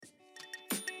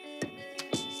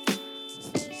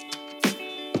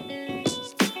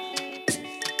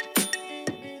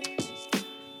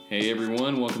Hey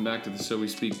everyone, welcome back to the So We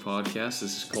Speak podcast.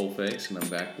 This is Cole Fakes, and I'm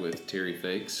back with Terry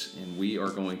Fakes, and we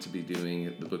are going to be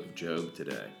doing the book of Job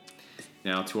today.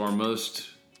 Now, to our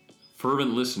most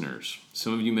fervent listeners,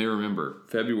 some of you may remember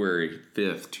February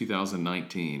 5th,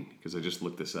 2019, because I just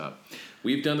looked this up.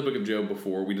 We've done the book of Job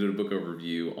before. We did a book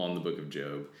overview on the book of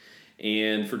Job.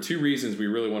 And for two reasons, we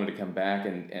really wanted to come back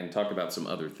and talk about some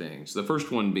other things. The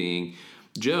first one being,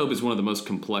 Job is one of the most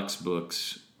complex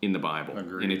books in the Bible.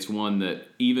 Agreed. And it's one that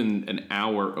even an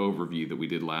hour overview that we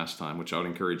did last time, which I would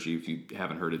encourage you, if you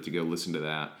haven't heard it, to go listen to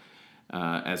that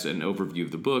as an overview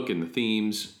of the book and the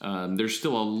themes. There's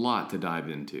still a lot to dive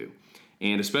into.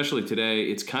 And especially today,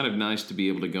 it's kind of nice to be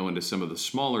able to go into some of the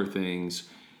smaller things,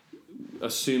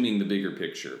 assuming the bigger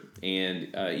picture, and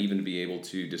even to be able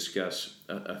to discuss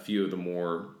a few of the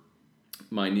more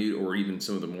minute or even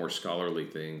some of the more scholarly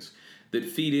things that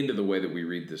feed into the way that we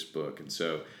read this book. And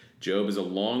so Job is a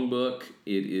long book.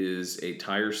 It is a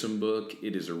tiresome book.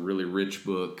 It is a really rich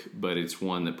book, but it's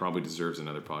one that probably deserves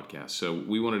another podcast. So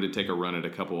we wanted to take a run at a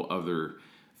couple other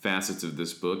facets of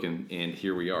this book, and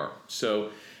here we are. So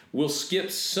we'll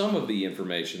skip some of the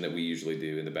information that we usually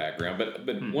do in the background,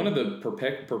 but one of the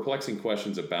perplexing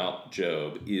questions about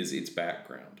Job is its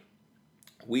background.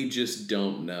 We just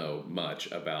don't know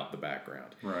much about the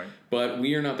background. Right. But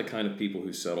we are not the kind of people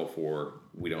who settle for,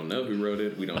 we don't know who wrote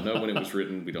it, we don't know when it was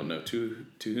written, we don't know to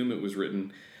whom it was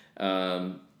written.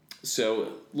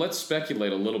 So let's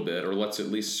speculate a little bit, or let's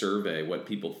at least survey what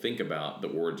people think about the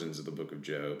origins of the book of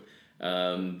Job.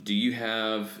 Do you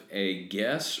have a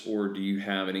guess, or do you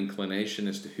have an inclination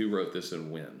as to who wrote this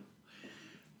and when?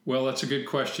 Well, that's a good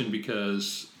question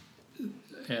because,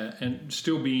 and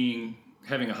still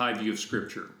having a high view of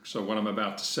Scripture. So what I'm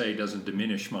about to say doesn't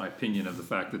diminish my opinion of the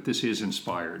fact that this is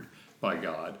inspired by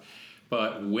God.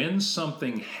 But when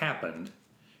something happened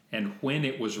and when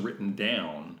it was written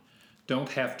down don't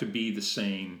have to be the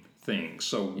same thing.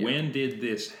 So when did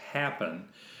this happen?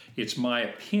 It's my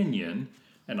opinion,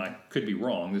 and I could be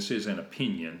wrong, this is an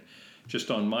opinion,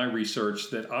 just on my research,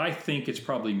 that I think it's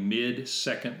probably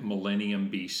mid-second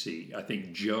millennium BC. I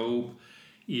think Job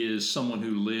is someone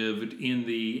who lived in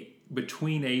the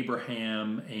between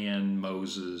Abraham and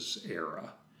Moses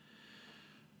era.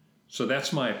 So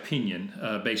that's my opinion,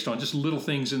 based on just little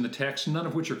things in the text, none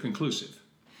of which are conclusive,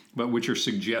 but which are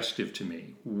suggestive to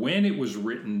me. When it was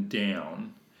written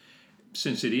down,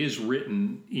 since it is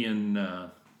written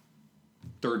in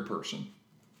third person,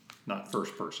 not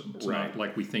first person. It's right. Not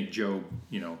like we think Job,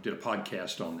 did a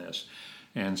podcast on this,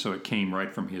 and so it came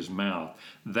right from his mouth.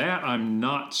 That I'm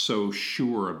not so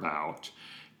sure about,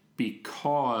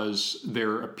 because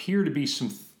there appear to be some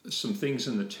things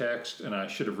in the text, and I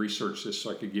should have researched this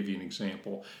so I could give you an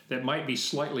example, that might be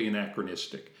slightly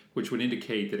anachronistic, which would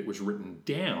indicate that it was written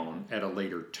down at a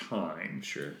later time.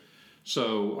 Sure.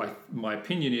 So my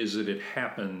opinion is that it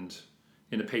happened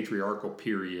in the patriarchal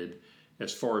period.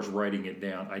 As far as writing it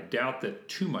down, I doubt that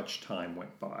too much time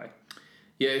went by.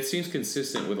 Yeah, it seems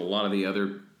consistent with a lot of the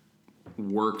other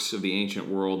works of the ancient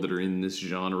world that are in this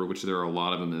genre, which there are a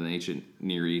lot of them in the ancient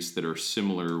Near East that are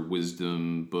similar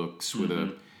wisdom books with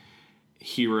a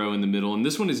hero in the middle. And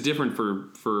this one is different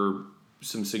for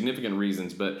some significant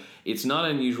reasons, but it's not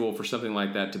unusual for something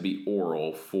like that to be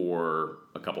oral for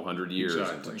a couple hundred years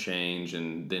and to change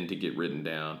and then to get written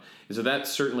down. And so that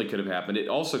certainly could have happened. It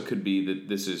also could be that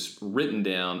this is written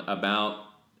down about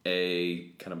a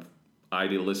kind of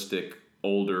idealistic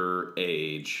older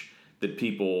age that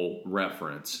people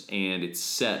reference, and it's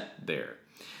set there.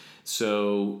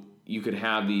 So you could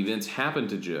have the events happen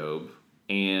to Job,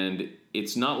 and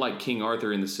it's not like King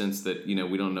Arthur in the sense that, we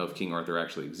don't know if King Arthur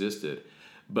actually existed,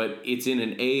 but it's in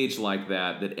an age like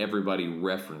that everybody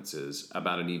references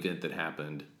about an event that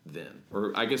happened then.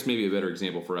 Or I guess maybe a better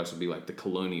example for us would be like the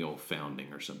colonial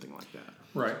founding or something like that.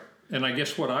 Right. And I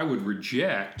guess what I would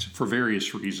reject for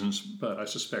various reasons, but I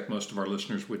suspect most of our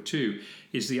listeners would too,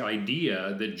 is the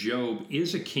idea that Job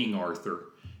is a King Arthur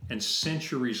and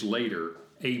centuries later,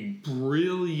 a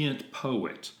brilliant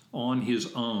poet on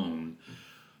his own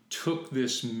took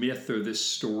this myth or this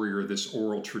story or this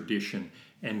oral tradition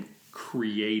and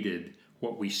created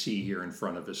what we see here in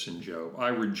front of us in Job. I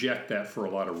reject that for a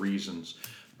lot of reasons.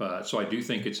 So I do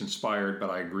think it's inspired, but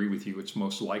I agree with you. It's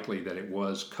most likely that it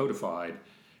was codified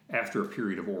after a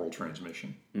period of oral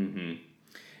transmission. Mm-hmm.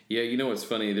 Yeah, what's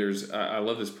funny? I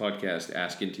love this podcast,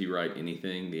 Ask NT Wright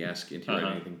Anything, the Ask NT Wright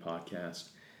Anything podcast.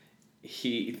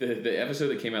 The episode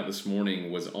that came out this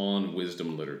morning was on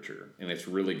wisdom literature, and it's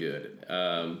really good.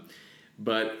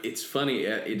 But it's funny,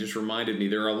 it just reminded me,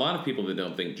 there are a lot of people that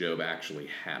don't think Job actually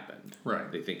happened. Right.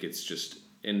 They think it's just,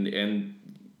 and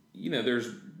there's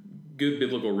good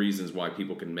biblical reasons why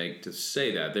people can make to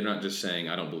say that. They're not just saying,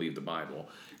 I don't believe the Bible.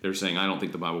 They're saying, I don't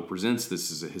think the Bible presents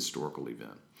this as a historical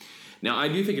event. Now, I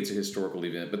do think it's a historical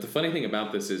event, but the funny thing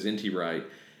about this is N.T. Wright,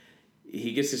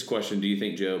 he gets this question, do you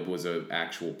think Job was an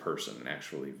actual person, an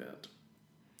actual event?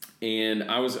 And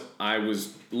I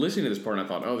was listening to this part and I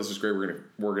thought, oh, this is great.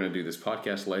 We're gonna do this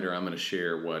podcast later. I'm gonna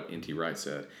share what N.T. Wright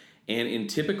said. And in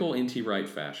typical N.T. Wright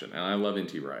fashion, and I love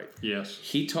N.T. Wright. Yes.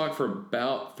 He talked for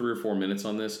about 3 or 4 minutes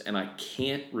on this, and I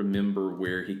can't remember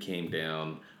where he came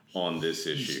down on this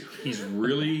issue. He's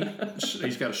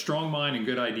got a strong mind and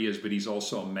good ideas, but he's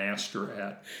also a master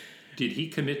at. Did he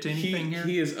commit to anything here?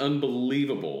 He is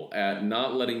unbelievable at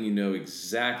not letting you know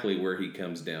exactly where he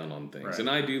comes down on things. Right. And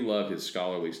I do love his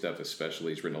scholarly stuff,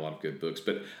 especially. He's written a lot of good books.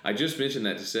 But I just mentioned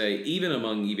that to say, even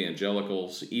among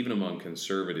evangelicals, even among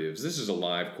conservatives, this is a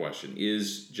live question.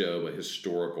 Is Job a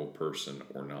historical person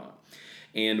or not?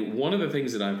 And one of the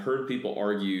things that I've heard people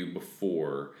argue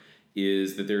before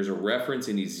is that there's a reference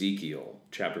in Ezekiel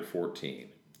chapter 14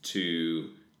 to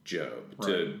Job, right.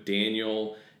 to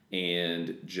Daniel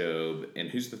and Job, and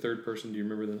who's the third person? Do you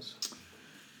remember this?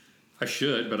 I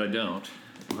should, but I don't.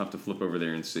 I'll have to flip over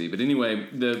there and see. But anyway,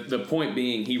 the point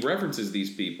being, he references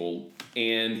these people,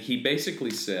 and he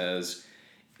basically says,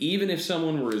 even if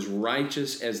someone were as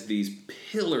righteous as these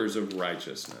pillars of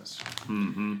righteousness,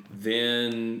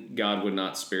 then God would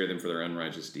not spare them for their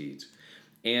unrighteous deeds.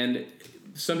 And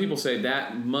some people say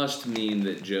that must mean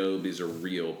that Job is a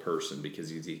real person because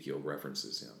Ezekiel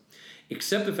references him.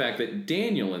 Except the fact that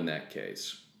Daniel, in that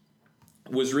case,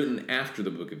 was written after the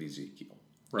book of Ezekiel.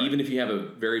 Right. Even if you have a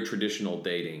very traditional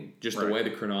dating, just the way the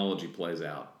chronology plays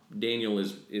out. Daniel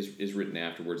is written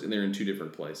afterwards, and they're in 2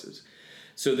 different places.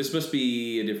 So this must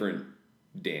be a different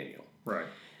Daniel. Right.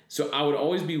 So I would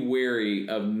always be wary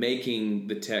of making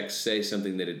the text say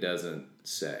something that it doesn't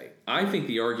say. I think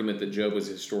the argument that Job was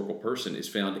a historical person is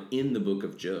found in the book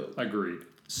of Job. Agreed.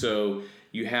 So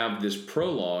you have this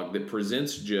prologue that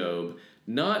presents Job,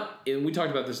 not, and we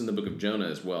talked about this in the book of Jonah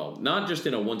as well, not just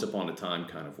in a once upon a time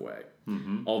kind of way.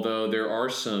 Although there are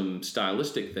some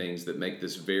stylistic things that make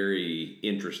this very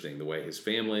interesting, the way his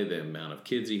family, the amount of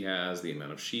kids he has, the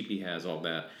amount of sheep he has, all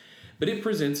that. But it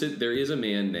presents it, there is a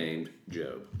man named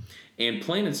Job. And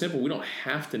plain and simple, we don't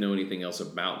have to know anything else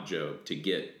about Job to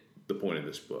get the point of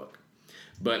this book.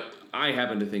 But I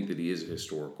happen to think that he is a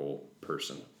historical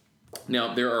person.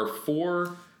 Now, there are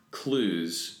 4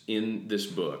 clues in this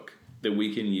book that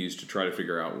we can use to try to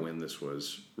figure out when this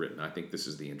was written. I think this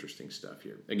is the interesting stuff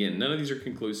here. Again, none of these are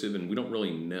conclusive, and we don't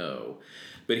really know.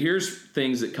 But here's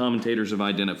things that commentators have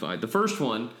identified. The first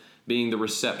one being the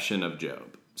reception of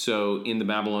Job. So in the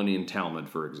Babylonian Talmud,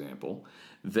 for example,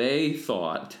 they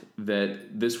thought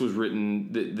that this was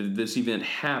written, that this event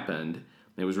happened,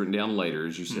 it was written down later,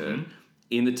 as you said,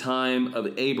 in the time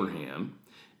of Abraham,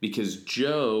 because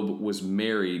Job was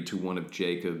married to one of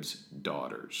Jacob's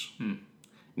daughters.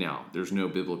 Now, there's no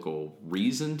biblical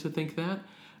reason to think that,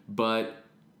 but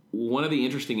one of the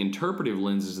interesting interpretive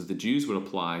lenses that the Jews would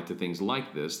apply to things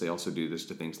like this, they also do this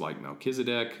to things like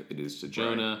Melchizedek, it is to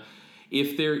Jonah. Right.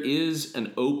 If there is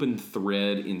an open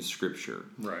thread in Scripture,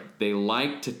 they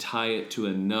like to tie it to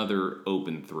another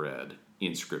open thread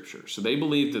in Scripture. So they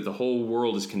believe that the whole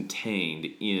world is contained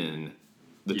in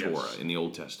the Torah, in the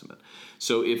Old Testament.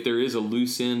 So if there is a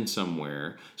loose end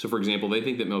somewhere, so for example, they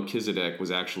think that Melchizedek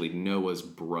was actually Noah's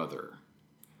brother.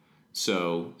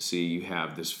 So, see, you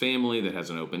have this family that has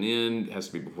an open end, it has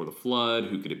to be before the flood.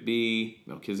 Who could it be?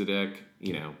 Melchizedek.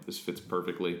 This fits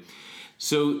perfectly.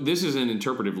 So this is an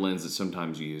interpretive lens that's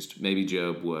sometimes used. Maybe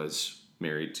Job was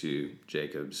married to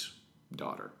Jacob's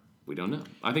daughter. We don't know.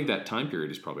 I think that time period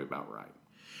is probably about right.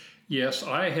 Yes,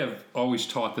 I have always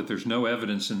taught that there's no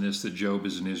evidence in this that Job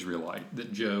is an Israelite,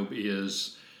 that Job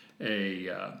is a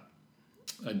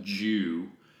Jew,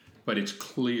 but it's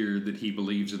clear that he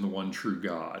believes in the one true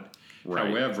God. Right.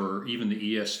 However, even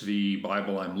the ESV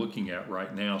Bible I'm looking at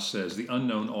right now says the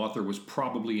unknown author was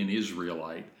probably an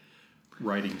Israelite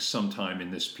writing sometime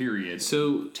in this period,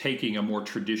 so taking a more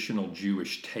traditional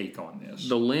Jewish take on this.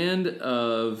 The land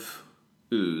of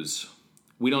Uz,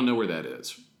 we don't know where that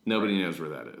is. Nobody knows where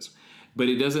that is. But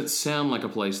it doesn't sound like a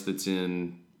place that's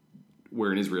in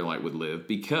where an Israelite would live,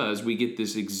 because we get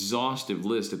this exhaustive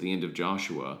list at the end of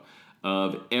Joshua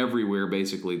of everywhere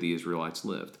basically the Israelites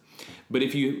lived. But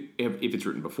if it's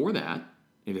written before that,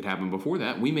 if it happened before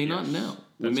that, we may not know.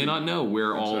 We may not know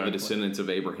where all the descendants of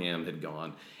Abraham had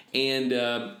gone. And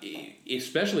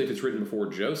especially if it's written before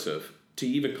Joseph, to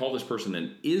even call this person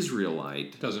an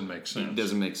Israelite doesn't make sense. It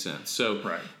doesn't make sense.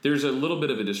 So there's a little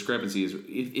bit of a discrepancy.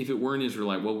 If it were an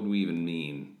Israelite, what would we even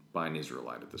mean by an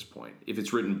Israelite at this point? If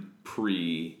it's written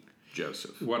pre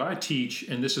Joseph. What I teach,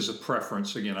 and this is a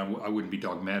preference, again, I wouldn't be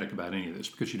dogmatic about any of this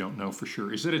because you don't know for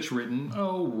sure, is that it's written,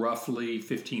 roughly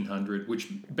 1500, which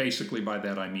basically by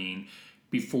that I mean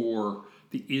before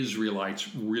the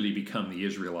Israelites really become the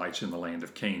Israelites in the land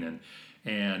of Canaan.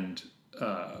 And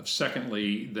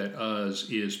secondly, that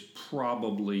Uz is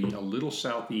probably a little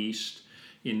southeast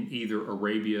in either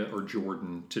Arabia or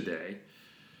Jordan today.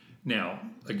 Now,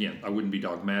 again, I wouldn't be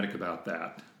dogmatic about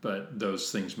that, but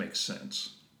those things make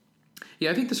sense.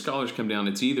 Yeah, I think the scholars come down.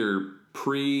 It's either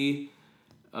pre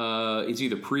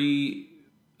Moses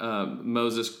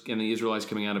and the Israelites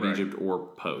coming out of Egypt, or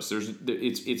post.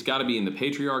 It's got to be in the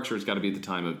patriarchs, or it's got to be at the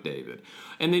time of David.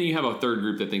 And then you have a third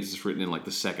group that thinks it's written in like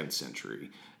the 2nd century,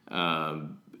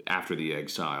 after the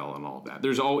exile and all of that.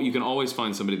 You can always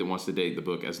find somebody that wants to date the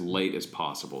book as late as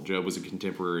possible. Job was a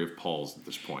contemporary of Paul's at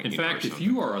this point. In fact, if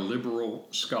you are a liberal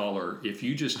scholar, if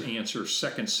you just answer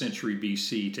 2nd century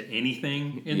BC to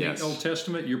anything in the Old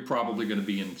Testament, you're probably going to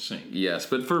be in sync. Yes,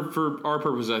 but for our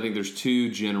purposes, I think there's 2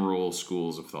 general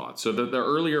schools of thought. So the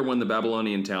earlier one, the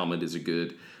Babylonian Talmud, is a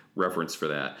good reference for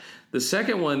that. The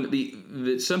second one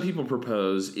that some people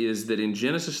propose is that in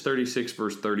Genesis 36,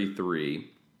 verse 33,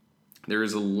 there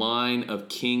is a line of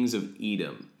kings of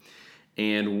Edom.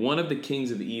 And one of the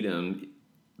kings of Edom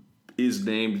is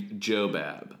named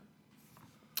Jobab.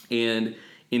 And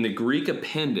in the Greek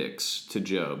appendix to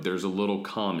Job, there's a little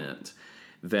comment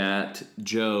that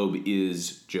Job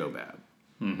is Jobab.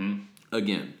 Mm-hmm.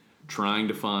 Again, trying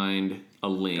to find a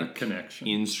link, a connection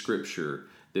in Scripture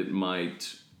that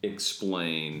might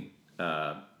explain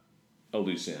a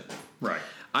loose end. Right.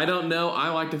 I don't know. I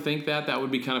like to think that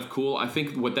would be kind of cool. I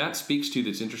think what that speaks to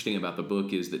that's interesting about the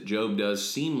book is that Job does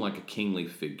seem like a kingly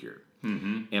figure.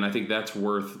 Mm-hmm. And I think that's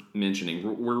worth mentioning.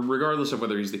 Regardless of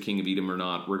whether he's the king of Edom or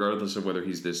not, regardless of whether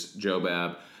he's this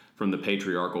Jobab from the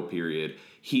patriarchal period,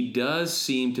 he does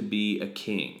seem to be a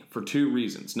king for 2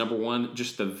 reasons. Number one,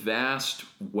 just the vast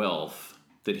wealth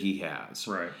that he has.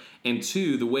 Right. And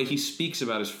 2, the way he speaks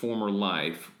about his former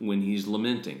life when he's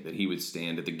lamenting, that he would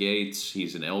stand at the gates,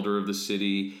 he's an elder of the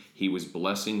city, he was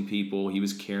blessing people, he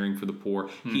was caring for the poor.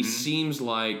 Mm-hmm. He seems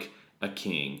like a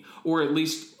king, or at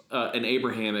least an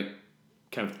Abrahamic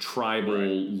kind of tribal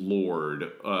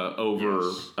lord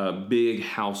over a big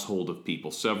household of people,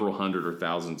 several hundred or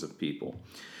thousands of people.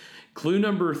 Clue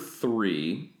number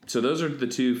 3, so those are the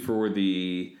 2 for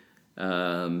the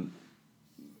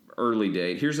early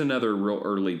date. Here's another real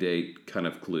early date kind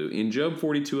of clue. In Job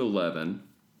 42:11,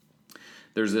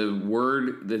 there's a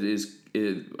word that is,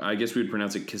 I guess we would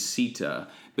pronounce it casita,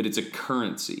 but it's a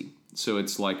currency. So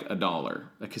it's like a dollar,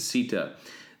 a casita,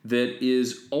 that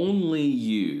is only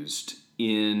used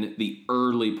in the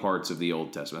early parts of the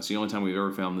Old Testament. So the only time we've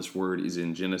ever found this word is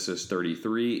in Genesis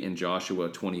 33 and Joshua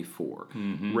 24,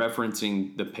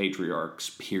 referencing the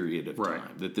patriarchs' period of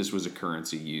time, that this was a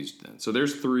currency used then. So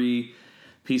there's 3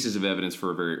 pieces of evidence for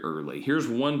a very early. Here's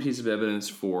one piece of evidence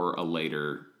for a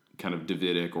later kind of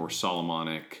Davidic or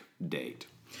Solomonic date.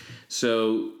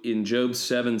 So in Job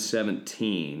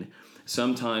 7:17,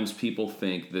 sometimes people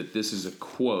think that this is a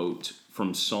quote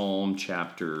from Psalm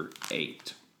chapter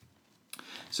 8.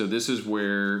 So this is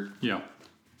where... Yeah,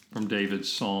 from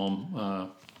David's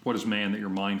Psalm, what is man that you're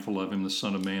mindful of him, the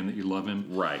son of man that you love him?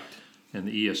 Right. And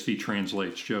the ESV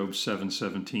translates Job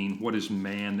 7:17. What is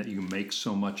man that you make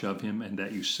so much of him and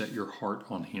that you set your heart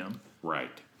on him?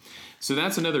 Right. So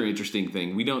that's another interesting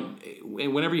thing. We don't.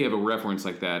 Whenever you have a reference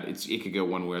like that, it could go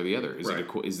one way or the other.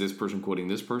 Is this person quoting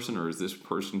this person, or is this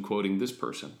person quoting this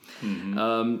person?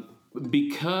 Mm-hmm.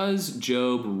 Because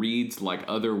Job reads like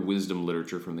other wisdom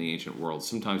literature from the ancient world,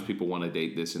 sometimes people want to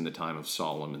date this in the time of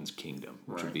Solomon's kingdom,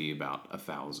 which would be about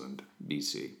 1000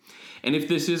 BC. And if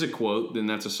this is a quote, then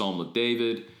that's a Psalm of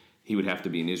David. He would have to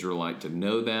be an Israelite to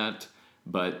know that.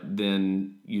 But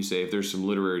then you say if there's some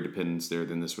literary dependence there,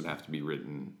 then this would have to be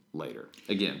written later.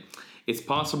 Again, it's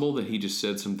possible that he just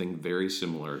said something very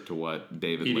similar to what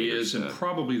David later said. And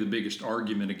probably the biggest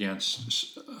argument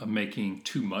against making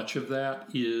too much of that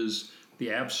is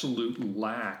the absolute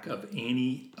lack of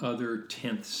any other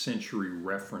 10th century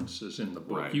references in the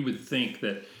book. Right. You would think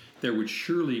that there would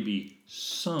surely be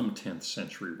some 10th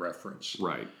century reference.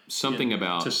 Right. Something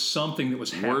about... to something that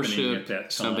was happening worship, at that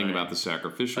time. Something about the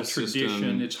sacrificial tradition.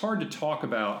 System. It's hard to talk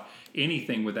about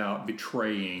anything without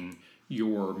betraying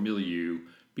your milieu,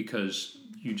 because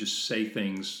you just say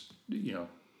things, that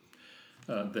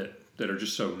are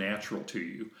just so natural to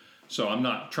you. So I'm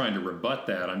not trying to rebut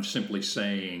that. I'm simply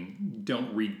saying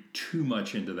don't read too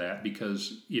much into that,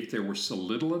 because if there were so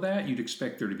little of that, you'd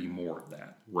expect there to be more of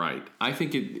that. Right. I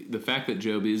think the fact that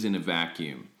Job is in a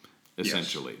vacuum,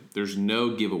 essentially. Yes. There's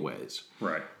no giveaways.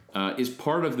 Right. is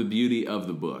part of the beauty of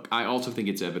the book. I also think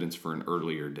it's evidence for an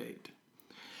earlier date.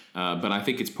 But I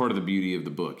think it's part of the beauty of the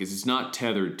book, is it's not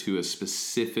tethered to a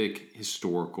specific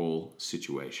historical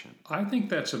situation. I think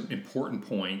that's an important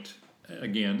point.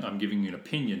 Again, I'm giving you an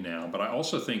opinion now, but I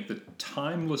also think the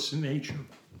timeless nature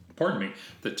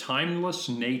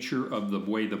of the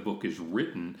way the book is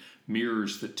written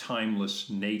mirrors the timeless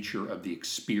nature of the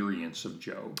experience of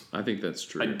Job. I think that's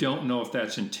true. I don't know if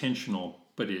that's intentional,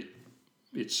 but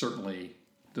it certainly,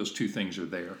 those two things are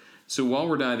there. So while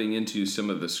we're diving into some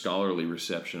of the scholarly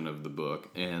reception of the book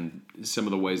and some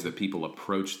of the ways that people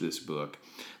approach this book,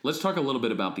 let's talk a little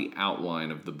bit about the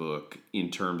outline of the book in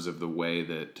terms of the way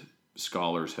that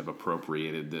scholars have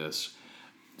appropriated this.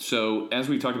 So as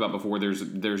we've talked about before,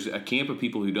 there's a camp of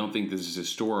people who don't think this is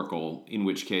historical, in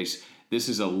which case this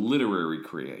is a literary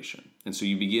creation. And so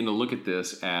you begin to look at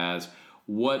this as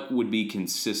what would be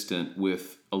consistent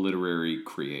with a literary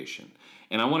creation.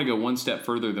 And I want to go one step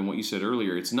further than what you said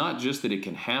earlier. It's not just that it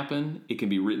can happen, it can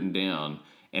be written down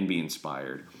and be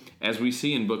inspired. As we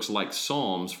see in books like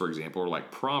Psalms, for example, or like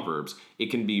Proverbs, it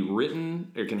can be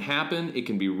written, it can happen, it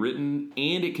can be written,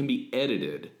 and it can be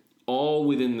edited, all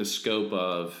within the scope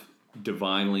of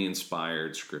divinely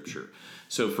inspired scripture.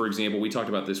 So, for example, we talked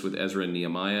about this with Ezra and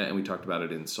Nehemiah, and we talked about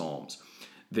it in Psalms.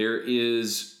 There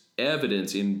is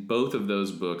evidence in both of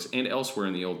those books and elsewhere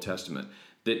in the Old Testament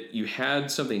that you had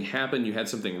something happen, you had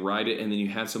something write it, and then you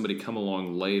had somebody come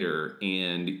along later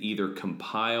and either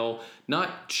compile,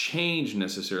 not change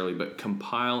necessarily, but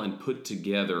compile and put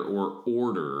together or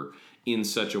order in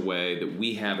such a way that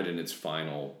we have it in its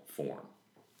final form.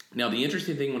 Now, the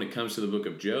interesting thing when it comes to the book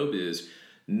of Job is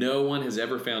no one has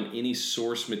ever found any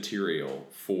source material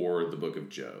for the book of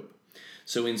Job.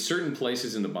 So in certain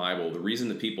places in the Bible, the reason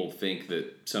that people think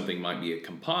that something might be a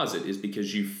composite is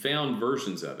because you found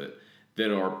versions of it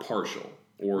that are partial,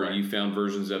 or right. You found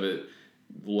versions of it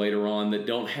later on that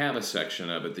don't have a section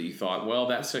of it that you thought, well,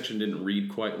 that section didn't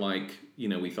read quite like,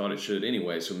 we thought it should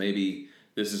anyway, so maybe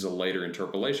this is a later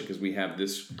interpolation because we have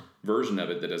this version of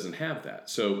it that doesn't have that.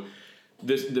 So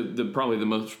probably the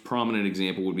most prominent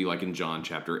example would be like in John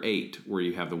chapter 8, where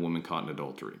you have the woman caught in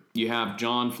adultery. You have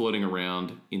John floating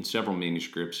around in several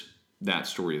manuscripts. That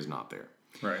story is not there.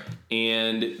 Right.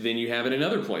 And then you have it in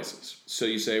other places. So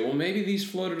you say, well, maybe these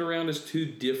floated around as two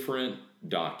different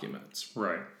documents.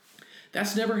 Right.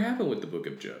 That's never happened with the book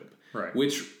of Job. Right.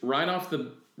 Which right off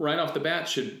the bat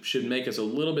should make us a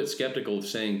little bit skeptical of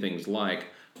saying things like,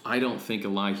 I don't think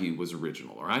Elihu was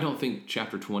original, or I don't think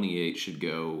chapter 28 should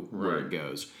go where it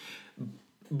goes.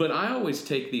 But I always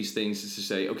take these things to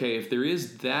say, okay, if there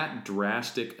is that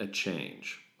drastic a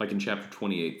change, like in chapter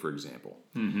 28, for example,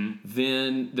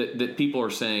 then that people are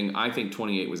saying, I think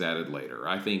 28 was added later.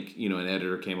 I think, an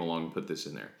editor came along and put this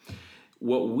in there.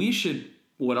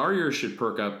 What our ears should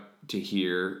perk up to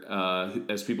hear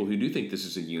as people who do think this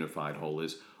is a unified whole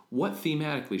is, what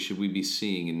thematically should we be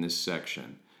seeing in this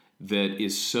section that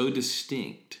is so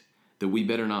distinct that we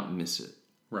better not miss it?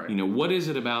 Right. What is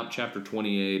it about chapter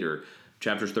 28 or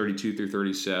chapters 32 through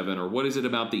 37, or what is it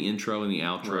about the intro and the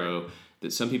outro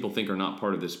that some people think are not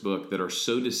part of this book that are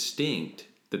so distinct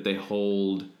that they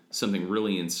hold something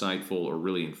really insightful or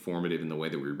really informative in the way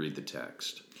that we read the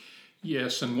text?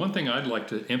 Yes, and one thing I'd like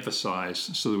to emphasize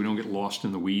so that we don't get lost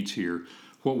in the weeds here,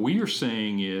 what we are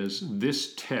saying is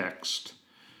this text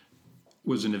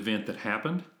was an event that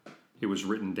happened, it was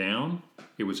written down,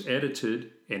 it was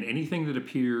edited, and anything that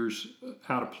appears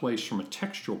out of place from a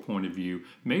textual point of view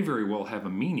may very well have a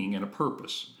meaning and a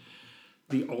purpose.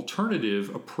 The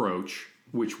alternative approach,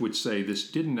 which would say this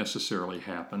didn't necessarily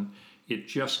happen, it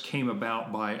just came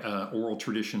about by oral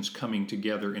traditions coming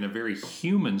together in a very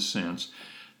human sense.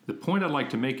 The point I'd like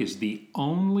to make is the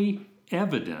only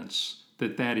evidence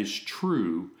that that is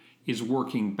true is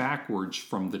working backwards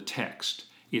from the text.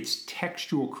 It's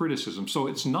textual criticism. So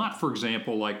it's not, for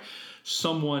example, like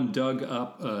someone dug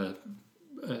up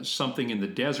something in the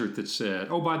desert that said,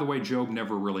 oh, by the way, Job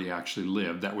never really actually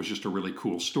lived. That was just a really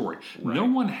cool story. Right. No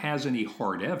one has any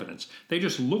hard evidence. They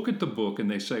just look at the book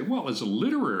and they say, well, as a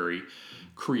literary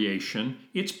creation,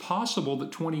 it's possible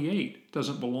that 28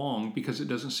 doesn't belong because it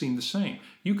doesn't seem the same.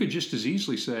 You could just as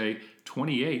easily say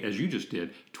 28, as you just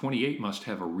did, 28 must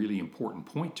have a really important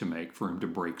point to make for him to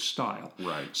break style.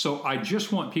 Right. So I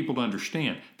just want people to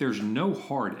understand there's no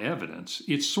hard evidence.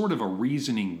 It's sort of a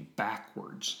reasoning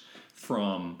backwards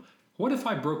from, what if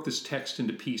I broke this text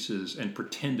into pieces and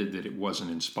pretended that it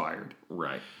wasn't inspired?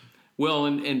 Right. Well,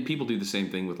 and people do the same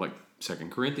thing with like 2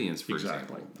 Corinthians, for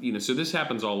example. So this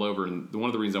happens all over, and one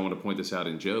of the reasons I want to point this out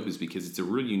in Job is because it's a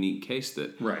real unique case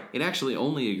that it actually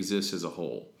only exists as a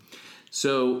whole.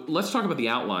 So let's talk about the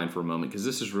outline for a moment, because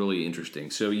this is really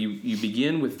interesting. So you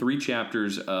begin with 3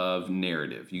 chapters of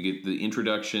narrative. You get the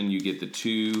introduction, you get the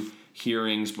 2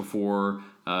 hearings before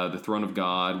the throne of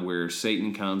God, where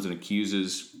Satan comes and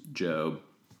accuses Job.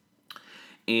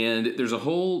 And there's a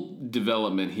whole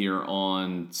development here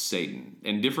on Satan.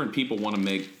 And different people want to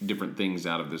make different things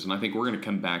out of this. And I think we're going to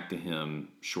come back to him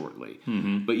shortly.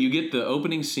 Mm-hmm. But you get the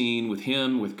opening scene with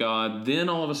him, with God. Then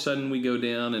all of a sudden we go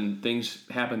down and things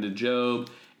happen to Job.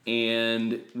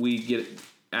 And we get,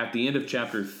 at the end of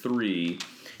chapter 3,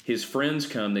 his friends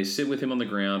come. They sit with him on the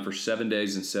ground for 7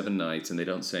 days and 7 nights. And they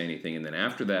don't say anything. And then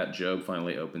after that, Job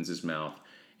finally opens his mouth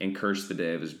and cursed the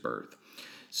day of his birth.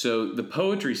 So the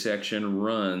poetry section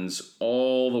runs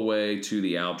all the way to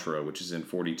the outro, which is in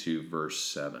 42, verse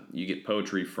 7. You get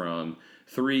poetry from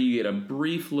 3. You get a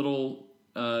brief little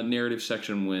narrative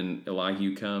section when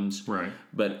Elihu comes. Right.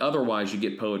 But otherwise, you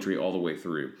get poetry all the way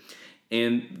through.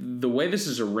 And the way this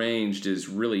is arranged is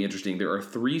really interesting. There are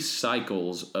 3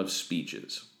 cycles of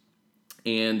speeches.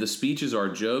 And the speeches are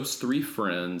Job's 3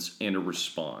 friends and a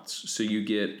response. So you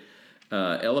get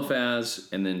Eliphaz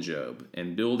and then Job,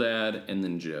 and Bildad and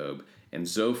then Job, and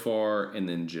Zophar and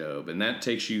then Job. And that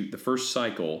takes you, the first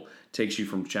cycle takes you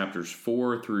from chapters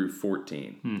 4 through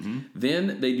 14. Mm-hmm.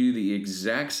 Then they do the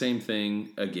exact same thing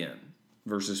again,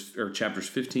 chapters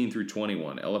 15 through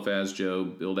 21. Eliphaz,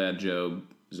 Job, Bildad, Job,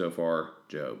 Zophar,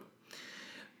 Job.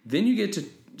 Then you get to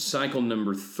cycle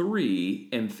number 3,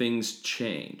 and things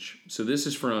change. So this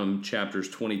is from chapters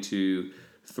 22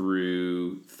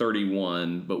 through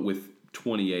 31, but with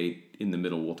 28 in the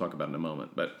middle, we'll talk about in a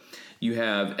moment. But you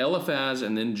have Eliphaz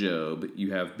and then Job.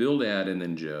 You have Bildad and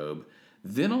then Job.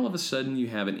 Then all of a sudden you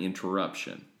have an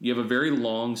interruption. You have a very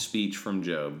long speech from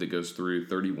Job that goes through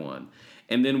 31.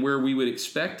 And then where we would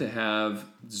expect to have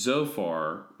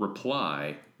Zophar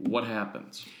reply, what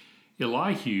happens?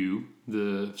 Elihu,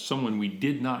 someone we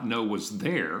did not know was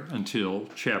there until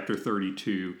chapter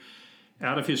 32,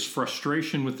 out of his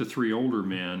frustration with the 3 older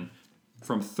men,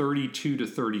 from 32 to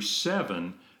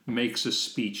 37, makes a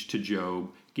speech to Job,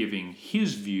 giving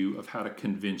his view of how to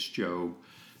convince Job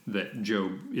that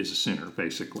Job is a sinner,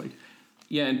 basically.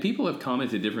 Yeah, and people have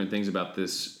commented different things about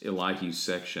this Elihu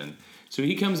section. So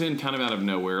he comes in kind of out of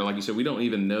nowhere. Like you said, we don't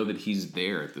even know that he's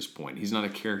there at this point. He's not a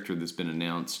character that's been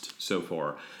announced so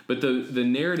far. But the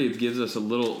narrative gives us a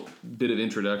little bit of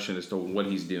introduction as to what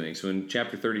he's doing. So in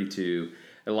chapter 32,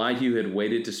 Elihu had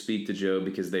waited to speak to Job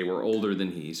because they were older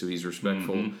than he, so he's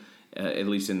respectful, at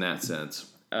least in that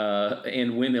sense.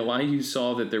 And when Elihu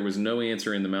saw that there was no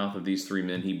answer in the mouth of these 3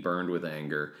 men, he burned with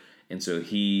anger. And so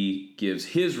he gives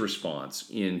his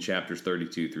response in chapters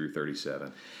 32 through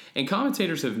 37. And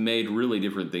commentators have made really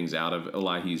different things out of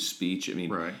Elihu's speech. I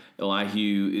mean, right.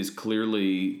 Elihu is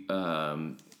clearly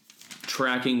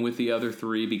tracking with the other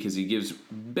 3 because he gives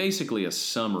basically a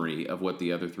summary of what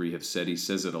the other 3 have said. He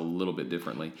says it a little bit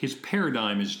differently. His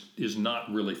paradigm is not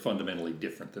really fundamentally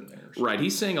different than theirs. Right.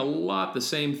 He's saying a lot the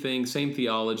same thing, same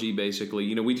theology, basically.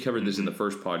 You know, we covered this in the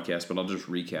first podcast, but I'll just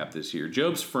recap this here.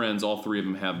 Job's friends, all 3 of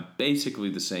them, have basically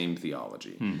the same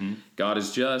theology. Mm-hmm. God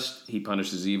is just. He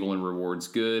punishes evil and rewards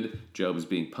good. Job is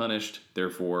being punished.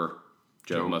 Therefore,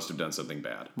 Job must have done something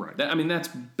bad. Right. That's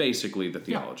basically the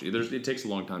theology. Yeah. It takes a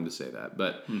long time to say that,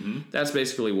 but that's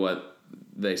basically what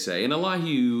they say. And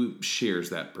Elihu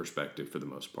shares that perspective for the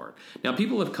most part. Now,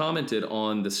 people have commented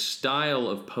on the style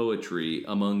of poetry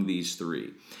among these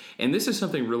 3. And this is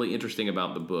something really interesting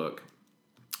about the book,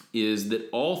 is that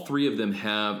all 3 of them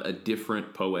have a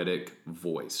different poetic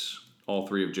voice. All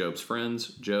 3 of Job's friends,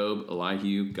 Job,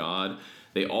 Elihu, God,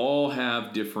 they all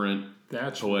have different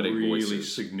poetic really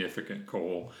voices. Significant,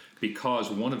 Cole,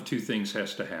 because one of 2 things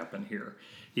has to happen here.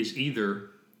 Is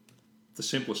either the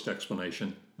simplest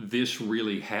explanation, this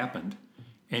really happened,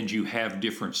 and you have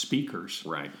different speakers.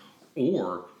 Right.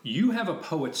 Or you have a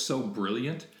poet so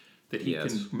brilliant that he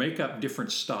can make up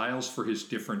different styles for his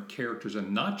different characters,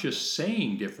 and not just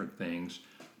saying different things,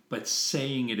 but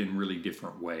saying it in really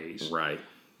different ways. Right.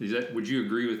 Would you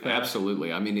agree with that?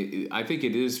 Absolutely. I mean, I think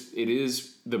it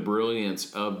is the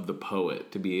brilliance of the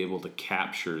poet to be able to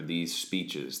capture these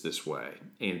speeches this way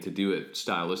and to do it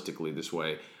stylistically this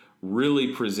way,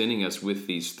 really presenting us with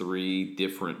these 3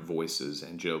 different voices,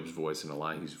 and Job's voice and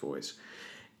Elihu's voice.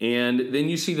 And then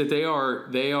you see that they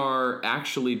are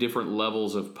actually different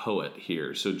levels of poet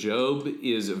here. So Job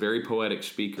is a very poetic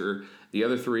speaker. The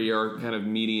other 3 are kind of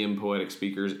medium poetic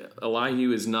speakers.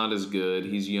 Elihu is not as good.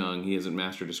 He's young. He hasn't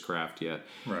mastered his craft yet.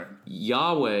 Right.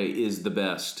 Yahweh is the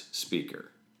best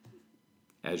speaker,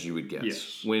 as you would guess.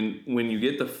 Yes. When you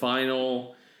get the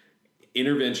final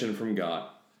intervention from God,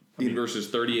 in verses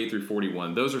 38 through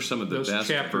 41. Those are some of the those best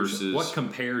chapters. verses. What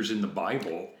compares in the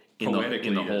Bible In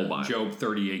poetically the whole to Bible. Job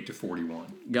 38 to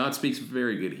 41? God speaks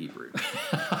very good Hebrew,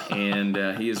 and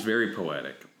he is very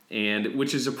poetic, and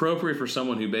which is appropriate for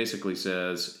someone who basically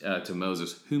says to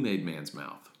Moses, "Who made man's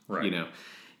mouth?" Right. You know,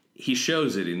 he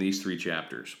shows it in these 3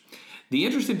 chapters. The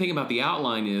interesting thing about the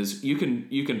outline is you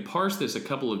can parse this a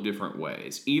couple of different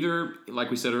ways. Either, like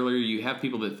we said earlier, you have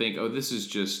people that think, "Oh, this is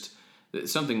just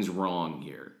something's wrong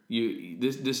here.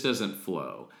 This doesn't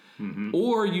flow,"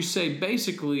 or you say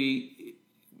basically,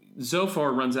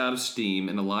 Zophar runs out of steam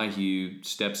and Elihu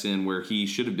steps in where he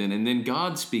should have been, and then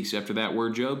God speaks after that where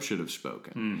Job should have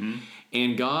spoken.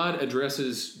 And God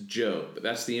addresses Job.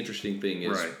 That's the interesting thing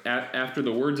is after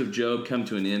the words of Job come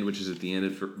to an end, which is at the end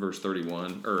of verse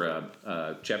 31, or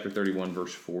chapter 31,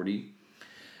 verse 40,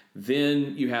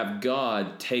 then you have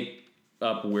God take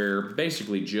up where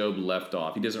basically Job left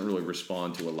off. He doesn't really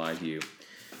respond to Elihu.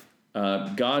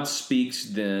 God speaks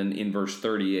then in verse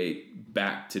 38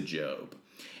 back to Job.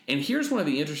 And here's one of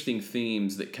the interesting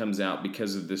themes that comes out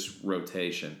because of this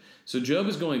rotation. So Job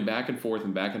is going back and forth,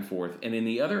 and in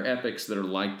the other epics that are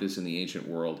like this in the ancient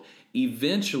world,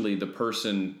 eventually the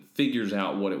person figures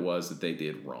out what it was that they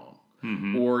did wrong.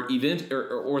 Or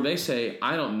they say,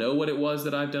 "I don't know what it was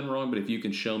that I've done wrong, but if you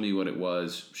can show me what it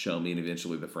was, show me," and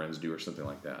eventually the friends do, or something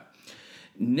like that.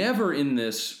 Never in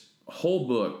this whole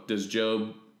book does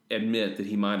Job admit that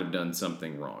he might have done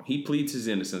something wrong. He pleads his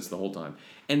innocence the whole time.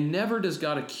 And never does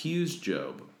God accuse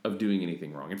Job of doing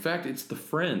anything wrong. In fact, it's the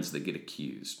friends that get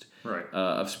accused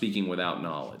of speaking without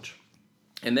knowledge.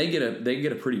 And they get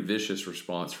a pretty vicious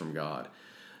response from God.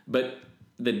 But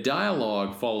the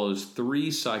dialogue follows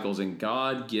 3 cycles, and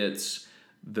God gets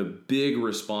the big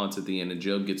response at the end, and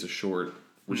Job gets a short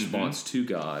response to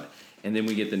God. And then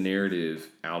we get the narrative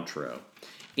outro.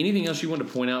 Anything else you want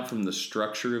to point out from the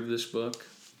structure of this book?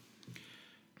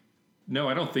 No,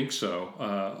 I don't think so,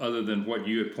 other than what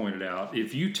you had pointed out.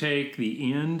 If you take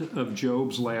the end of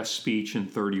Job's last speech in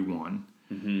 31,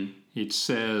 it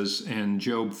says, and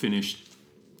Job finished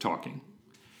talking.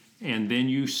 And then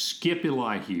you skip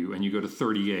Elihu and you go to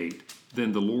 38,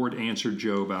 then the Lord answered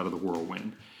Job out of the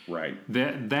whirlwind. Right.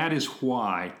 That is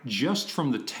why, just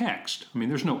from the text, I mean,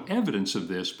 there's no evidence of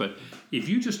this, but if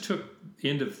you just took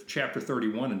end of chapter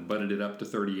 31 and butted it up to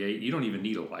 38, you don't even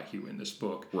need Elihu in this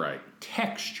book. Right.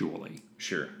 Textually.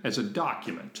 Sure. As a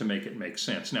document to make it make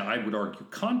sense. Now, I would argue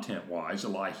content-wise,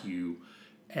 Elihu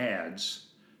adds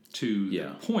to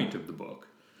the point of the book.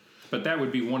 But that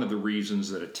would be one of the reasons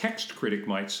that a text critic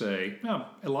might say, well,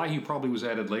 Elihu probably was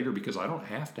added later because I don't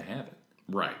have to have it.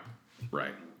 Right.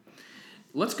 Right.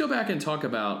 Let's go back and talk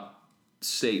about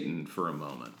Satan for a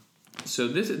moment. So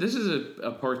this is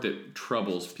a part that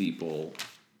troubles people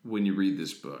when you read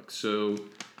this book. So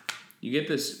you get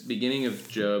this beginning of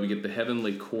Job, you get the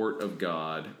heavenly court of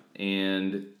God,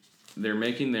 and they're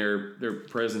making their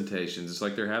presentations. It's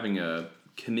like they're having a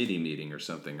committee meeting or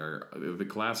something, or the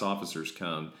class officers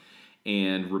come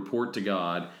and report to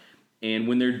God. And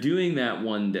when they're doing that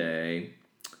one day,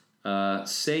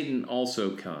 Satan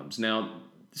also comes. Now,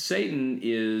 Satan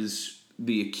is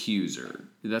the accuser.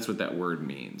 That's what that word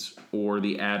means. Or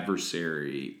the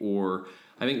adversary. Or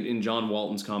I think in John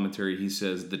Walton's commentary, he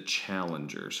says the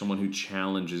challenger, someone who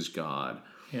challenges God.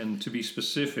 And to be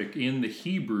specific, in the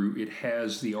Hebrew, it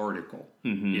has the article.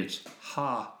 It's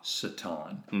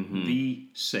ha-Satan, the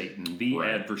Satan, the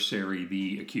adversary,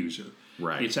 the accuser.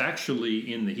 Right. It's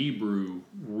actually, in the Hebrew,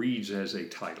 reads as a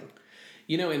title.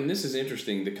 You know, and this is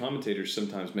interesting. The commentators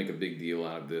sometimes make a big deal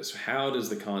out of this. How does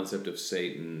the concept of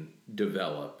Satan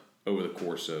develop over the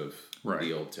course of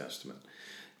the Old Testament?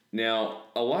 Now,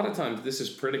 a lot of times this is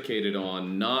predicated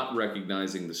on not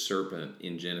recognizing the serpent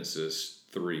in Genesis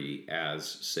 3 as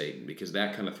Satan, because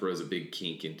that kind of throws a big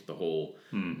kink into the whole,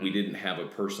 we didn't have a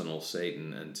personal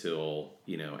Satan until,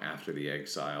 after the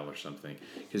exile or something.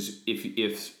 Because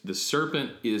if the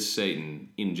serpent is Satan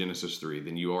in Genesis 3,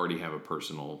 then you already have a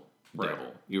personal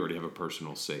devil. You already have a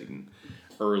personal Satan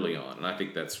early on, and I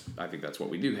think that's what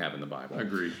we do have in the Bible.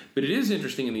 Agreed. But it is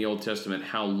interesting in the Old Testament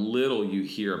how little you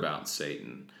hear about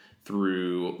Satan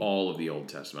through all of the Old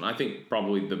Testament. I think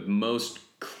probably the most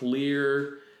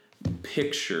clear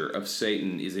picture of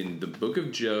Satan is in the book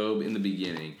of Job in the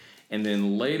beginning, and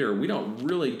then later we don't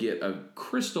really get a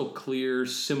crystal clear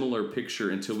similar picture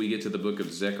until we get to the book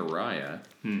of Zechariah,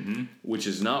 which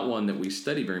is not one that we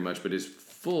study very much, but is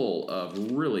full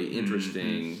of really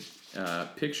interesting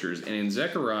pictures. And in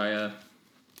Zechariah,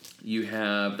 you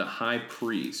have the high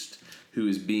priest who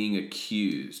is being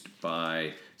accused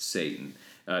by Satan.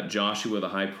 Joshua, the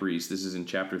high priest, this is in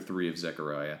chapter 3 of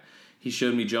Zechariah. He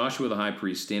showed me Joshua the high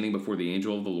priest standing before the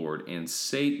angel of the Lord, and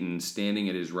Satan standing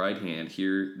at his right hand.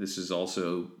 Here, this is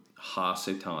also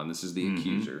Ha-Satan. This is the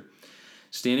accuser.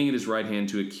 Standing at his right hand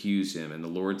to accuse him. And the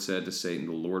Lord said to Satan,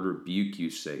 the Lord rebuke you,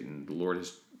 Satan. The Lord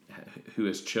who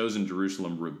has chosen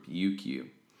Jerusalem rebuke you.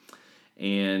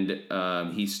 And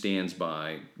he stands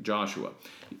by Joshua.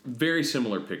 Very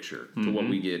similar picture to what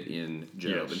we get in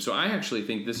Job. Yes. And so I actually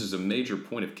think this is a major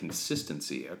point of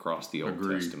consistency across the Old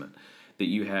Testament. That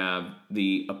you have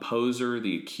the opposer,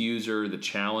 the accuser, the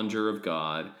challenger of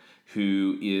God,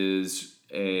 who is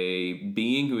a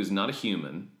being who is not a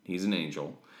human. He's an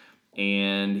angel.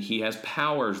 And he has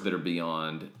powers that are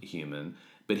beyond human,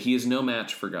 but he is no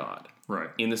match for God. Right.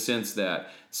 In the sense that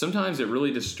sometimes it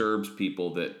really disturbs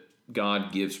people that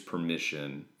God gives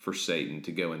permission for Satan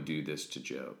to go and do this to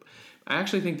Job. I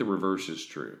actually think the reverse is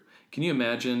true. Can you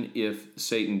imagine if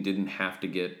Satan didn't have to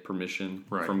get permission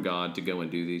from God to go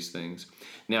and do these things?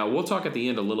 Now, we'll talk at the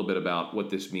end a little bit about what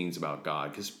this means about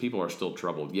God, because people are still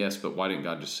troubled. Yes, but why didn't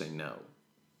God just say no?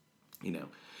 You know,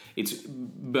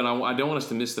 but I don't want us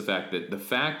to miss the fact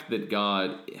that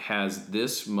God has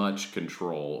this much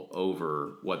control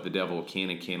over what the devil can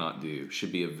and cannot do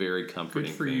should be a very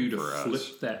comforting thing for us. Good for you to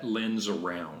flip that lens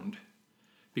around.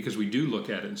 Because we do look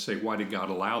at it and say, why did God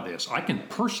allow this? I can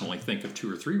personally think of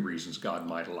 2 or 3 reasons God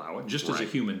might allow it, just as a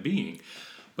human being.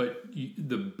 But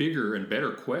the bigger and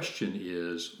better question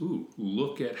is,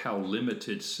 look at how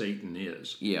limited Satan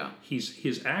is. Yeah.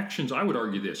 His actions, I would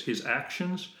argue this, his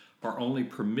actions are only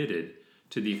permitted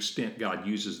to the extent God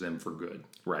uses them for good.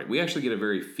 Right. We actually get a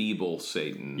very feeble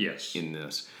Satan in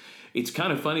this. It's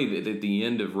kind of funny that at the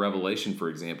end of Revelation, for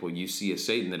example, you see a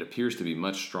Satan that appears to be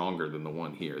much stronger than the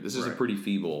one here. This is a pretty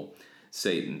feeble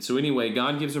Satan. So anyway,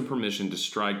 God gives him permission to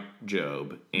strike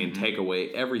Job and take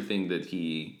away everything that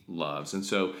he loves. And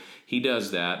so he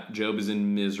does that. Job is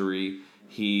in misery.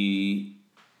 He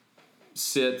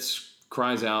sits,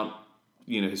 cries out,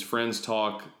 his friends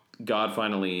talk. God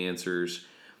finally answers.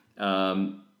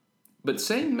 But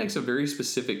Satan makes a very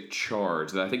specific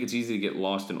charge that I think it's easy to get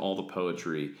lost in all the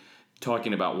poetry,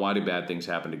 talking about why do bad things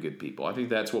happen to good people. I think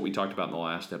that's what we talked about in the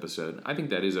last episode. I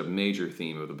think that is a major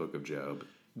theme of the book of Job.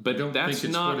 But that's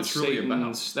not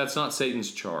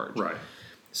Satan's charge. Right.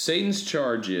 Satan's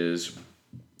charge is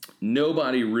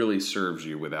nobody really serves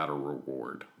you without a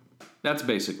reward. That's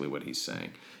basically what he's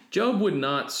saying. Job would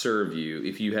not serve you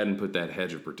if you hadn't put that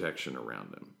hedge of protection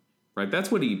around him. Right?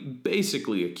 That's what he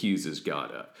basically accuses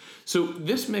God of. So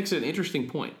this makes an interesting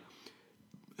point.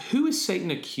 Who is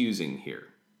Satan accusing here?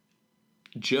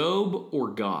 Job or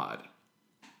God?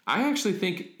 I actually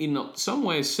think in some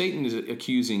ways Satan is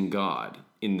accusing God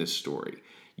in this story.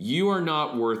 You are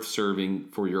not worth serving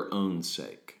for your own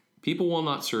sake. People will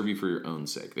not serve you for your own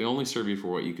sake. They only serve you for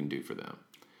what you can do for them.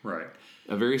 Right.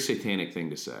 A very satanic thing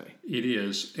to say. It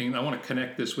is. And I want to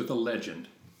connect this with a legend,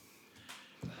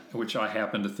 which I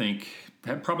happen to think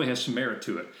probably has some merit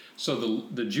to it. So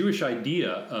the Jewish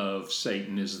idea of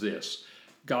Satan is this.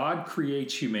 God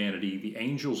creates humanity, the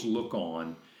angels look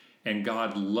on, and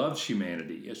God loves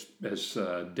humanity. As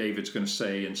David's going to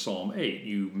say in Psalm 8,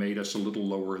 you made us a little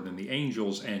lower than the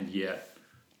angels, and yet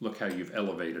look how you've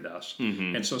elevated us.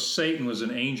 Mm-hmm. And so Satan was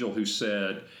an angel who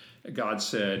God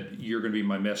said, you're going to be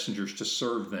my messengers to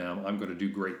serve them. I'm going to do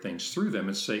great things through them.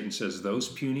 And Satan says, those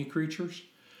puny creatures,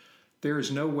 there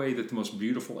is no way that the most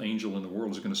beautiful angel in the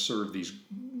world is going to serve these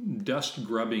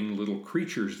dust-grubbing little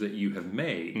creatures that you have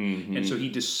made. Mm-hmm. And so he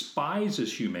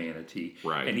despises humanity.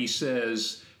 Right. And he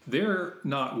says, they're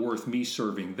not worth me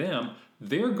serving them.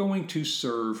 They're going to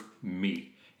serve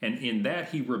me. And in that,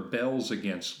 he rebels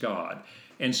against God.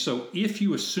 And so if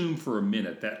you assume for a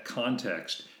minute that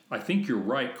context, I think you're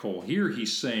right, Cole. Here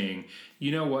he's saying,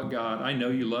 you know what, God, I know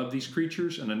you love these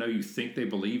creatures, and I know you think they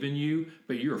believe in you,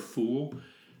 but you're a fool.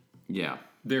 Yeah.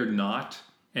 They're not.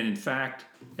 And in fact,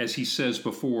 as he says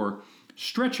before,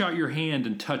 stretch out your hand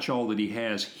and touch all that he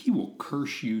has. He will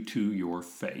curse you to your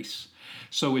face.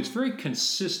 So it's very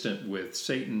consistent with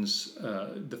Satan's,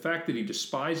 the fact that he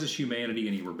despises humanity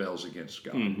and he rebels against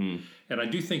God. Mm-hmm. And I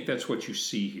do think that's what you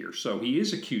see here. So he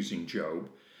is accusing Job,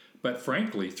 but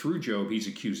frankly, through Job, he's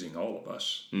accusing all of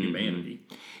us, humanity.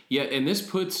 Yeah, and this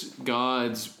puts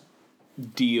God's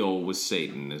deal with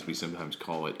Satan, as we sometimes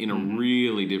call it, in a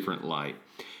really different light.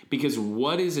 Because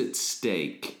what is at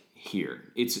stake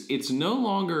here? It's no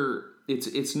longer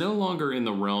in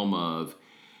the realm of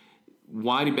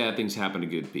why do bad things happen to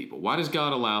good people? Why does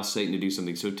God allow Satan to do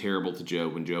something so terrible to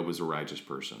Job when Job was a righteous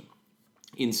person?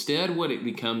 Instead, what it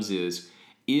becomes is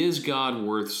God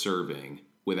worth serving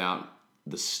without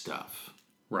the stuff?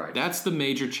 Right. That's the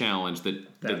major challenge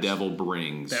that the devil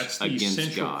brings That's the against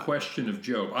essential God. question of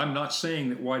Job. I'm not saying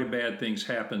that why do bad things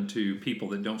happen to people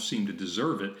that don't seem to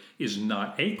deserve it is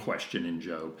not a question in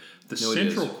Job. The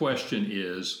central question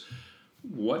is,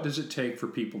 what does it take for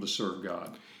people to serve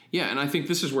God? Yeah, and I think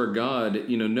this is where God,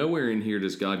 nowhere in here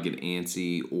does God get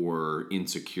antsy or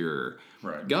insecure.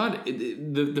 Right. God,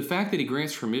 the fact that he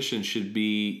grants permission should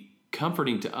be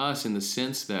comforting to us in the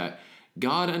sense that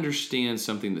God understands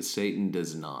something that Satan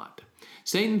does not.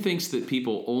 Satan thinks that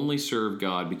people only serve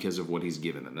God because of what he's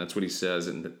given them. That's what he says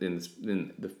in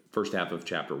the first half of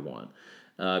chapter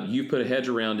 1. You've put a hedge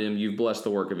around him. You've blessed the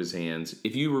work of his hands.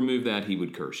 If you remove that, he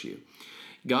would curse you.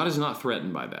 God is not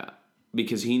threatened by that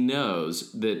because he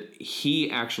knows that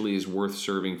he actually is worth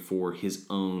serving for his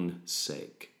own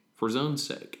sake, for his own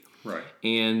sake. Right.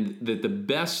 And that the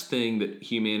best thing that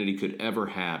humanity could ever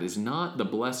have is not the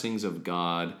blessings of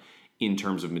God in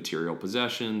terms of material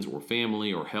possessions or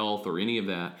family or health or any of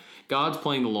that. God's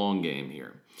playing the long game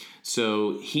here.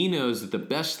 So he knows that the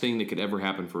best thing that could ever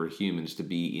happen for a human is to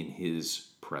be in his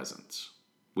presence,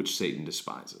 which Satan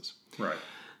despises. Right.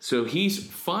 So he's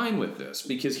fine with this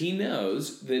because he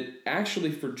knows that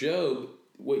actually for Job,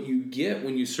 what you get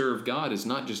when you serve God is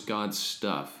not just God's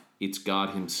stuff, it's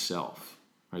God himself.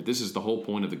 Right? This is the whole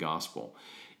point of the gospel.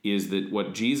 Is that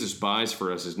what Jesus buys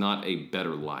for us is not a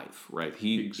better life, right?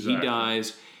 He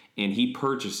dies and he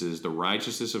purchases the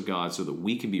righteousness of God so that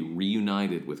we can be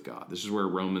reunited with God. This is where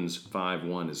Romans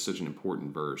 5:1 is such an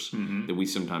important verse that we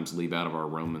sometimes leave out of our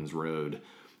Romans Road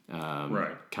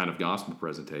kind of gospel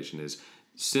presentation is,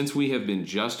 since we have been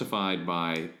justified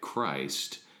by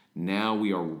Christ, now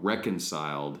we are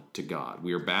reconciled to God.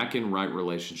 We are back in right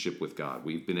relationship with God.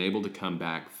 We've been able to come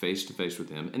back face to face with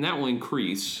him, and that will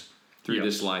increase through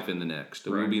this life and the next.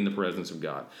 We'll be in the presence of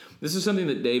God. This is something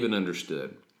that David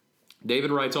understood. David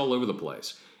writes all over the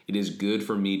place, it is good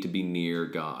for me to be near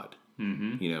God.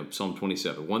 Psalm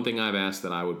 27. One thing I've asked,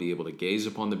 that I would be able to gaze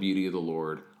upon the beauty of the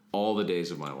Lord all the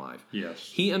days of my life.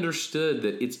 Yes. He understood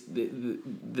that it's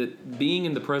that being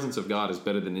in the presence of God is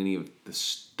better than any of the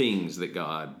things that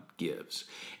God gives.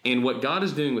 And what God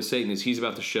is doing with Satan is he's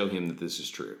about to show him that this is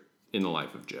true in the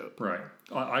life of Job. Right.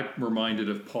 I'm reminded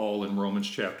of Paul in Romans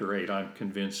chapter 8. I'm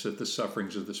convinced that the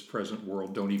sufferings of this present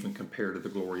world don't even compare to the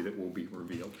glory that will be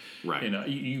revealed. Right.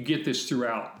 And you get this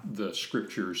throughout the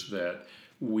scriptures that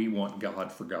we want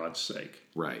God for God's sake.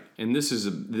 Right. And this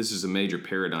is a major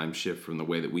paradigm shift from the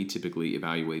way that we typically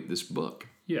evaluate this book.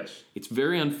 Yes. It's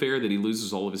very unfair that he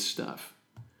loses all of his stuff,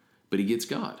 but he gets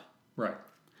God. Right.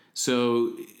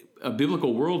 So a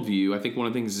biblical worldview, I think one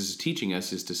of the things this is teaching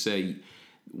us is to say,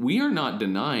 we are not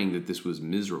denying that this was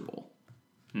miserable.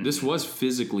 This was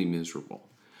physically miserable.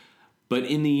 But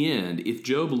in the end, if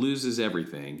Job loses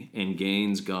everything and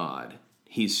gains God,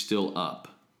 he's still up.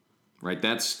 Right?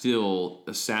 That's still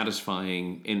a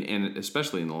satisfying, and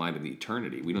especially in the light of the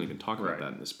eternity. We don't even talk about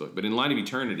that in this book. But in light of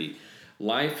eternity,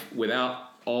 life without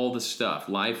all the stuff,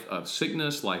 life of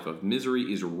sickness, life of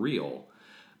misery is real,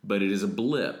 but it is a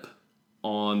blip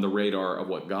on the radar of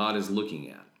what God is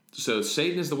looking at. So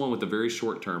Satan is the one with a very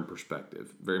short-term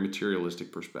perspective, very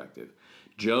materialistic perspective.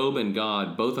 Job and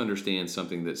God both understand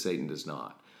something that Satan does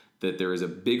not, that there is a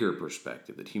bigger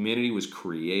perspective, that humanity was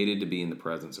created to be in the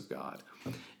presence of God.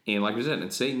 And like we said,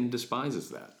 and Satan despises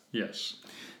that. Yes.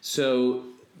 So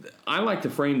I like to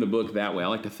frame the book that way. I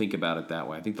like to think about it that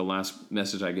way. I think the last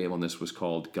message I gave on this was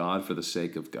called God for the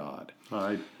Sake of God.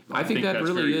 I think that that's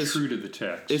really very is true to the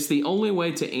text. It's the only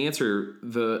way to answer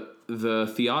the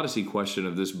theodicy question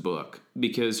of this book,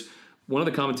 because one of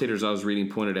the commentators I was reading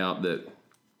pointed out that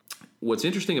what's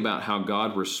interesting about how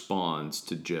God responds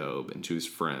to Job and to his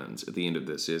friends at the end of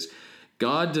this is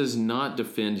God does not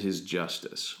defend his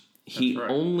justice. He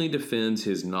only defends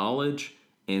his knowledge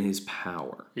and his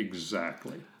power.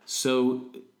 Exactly. So,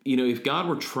 if God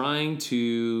were trying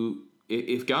to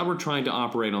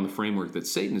operate on the framework that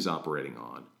Satan is operating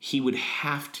on, he would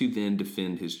have to then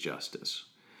defend his justice.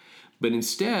 But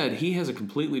instead, he has a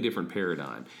completely different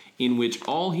paradigm in which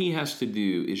all he has to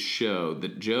do is show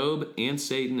that Job and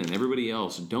Satan and everybody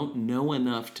else don't know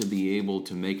enough to be able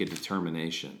to make a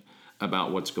determination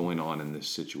about what's going on in this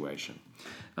situation.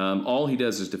 All he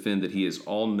does is defend that he is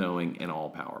all-knowing and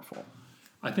all-powerful.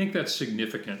 I think that's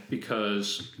significant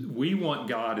because we want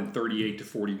God in 38 to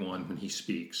 41 when he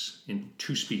speaks, in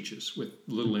two speeches with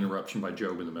little interruption by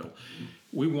Job in the middle.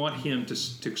 We want him to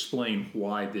explain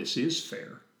why this is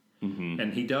fair.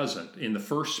 And he doesn't. In the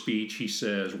first speech, he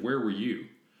says, where were you?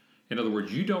 In other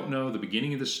words, you don't know the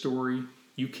beginning of this story.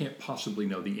 You can't possibly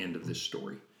know the end of this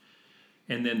story.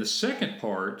 And then the second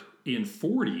part, in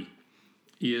 40,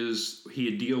 is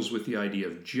he deals with the idea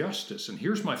of justice. And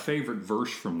here's my favorite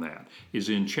verse from that, is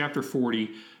in chapter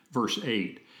 40, verse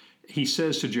 8. He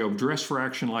says to Job, dress for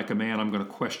action like a man, I'm going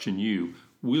to question you.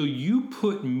 Will you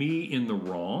put me in the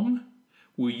wrong?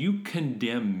 Will you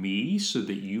condemn me so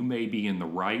that you may be in the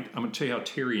right? I'm going to tell you how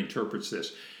Terry interprets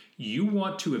this. You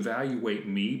want to evaluate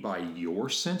me by your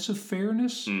sense of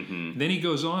fairness? Mm-hmm. Then he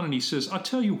goes on and he says, I'll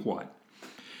tell you what.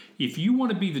 If you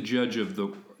want to be the judge of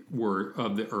the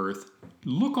earth,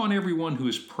 look on everyone who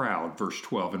is proud, verse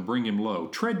 12, and bring him low.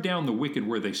 Tread down the wicked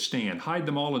where they stand. Hide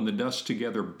them all in the dust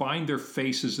together. Bind their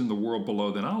faces in the world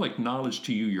below. Then I'll acknowledge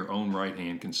to you your own right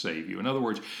hand can save you. In other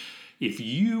words, if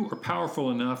you are powerful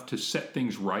enough to set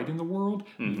things right in the world,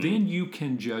 then you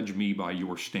can judge me by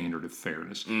your standard of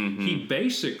fairness. He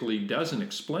basically doesn't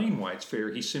explain why it's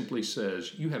fair. He simply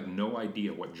says, you have no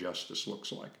idea what justice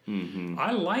looks like.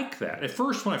 I like that. At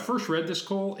first, when I first read this,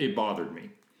 Cole, it bothered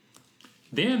me.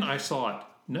 Then I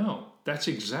thought, no, that's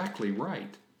exactly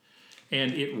right.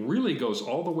 And it really goes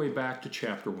all the way back to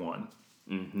chapter 1.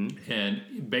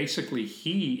 And basically,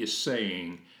 he is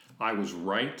saying, I was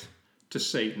right to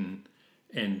Satan,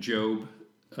 and Job,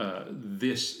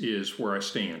 this is where I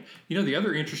stand. You know, the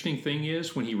other interesting thing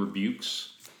is when he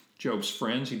rebukes Job's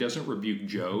friends, he doesn't rebuke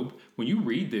Job. When you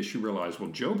read this, you realize, well,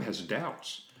 Job has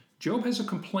doubts. Job has a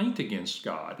complaint against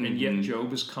God, and yet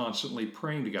Job is constantly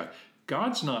praying to God.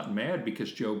 God's not mad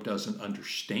because Job doesn't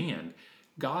understand.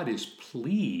 God is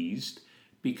pleased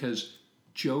because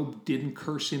Job didn't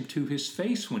curse him to his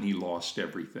face when he lost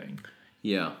everything.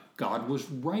 Yeah. God was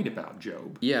right about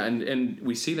Job. Yeah, and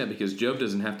we see that because Job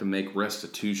doesn't have to make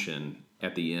restitution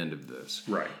at the end of this.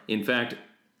 Right. In fact,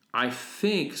 I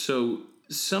think, so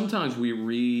sometimes we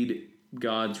read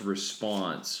God's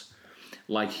response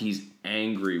like he's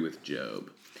angry with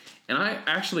Job. And I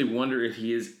actually wonder if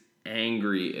he is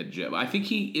angry at Job. I think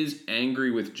he is angry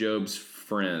with Job's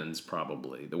friends,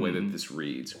 probably, the way that this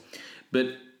reads.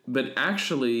 But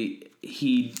actually,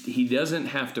 he doesn't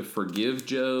have to forgive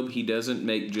Job. He doesn't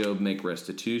make Job make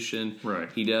restitution. Right.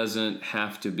 He doesn't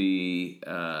have to be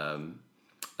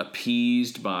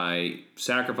appeased by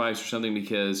sacrifice or something,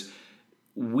 because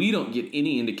we don't get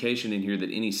any indication in here that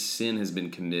any sin has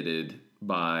been committed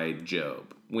by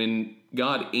Job. When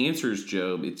God answers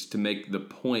Job, it's to make the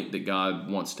point that God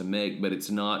wants to make, but it's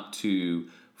not to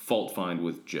fault find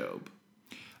with Job.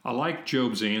 I like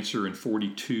Job's answer in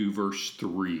 42, verse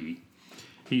 3.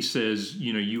 He says,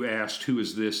 you know, you asked, who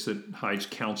is this that hides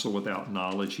counsel without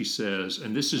knowledge? He says,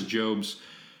 and this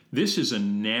is a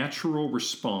natural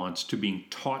response to being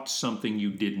taught something you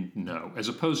didn't know, as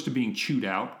opposed to being chewed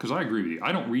out, because I agree with you.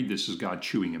 I don't read this as God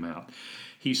chewing him out.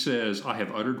 He says, I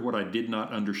have uttered what I did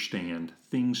not understand,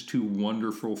 things too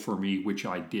wonderful for me which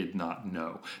I did not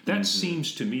know. That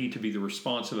seems to me to be the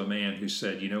response of a man who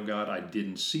said, you know, God, I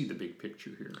didn't see the big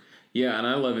picture here. Yeah, and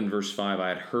I love in verse 5, I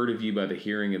had heard of you by the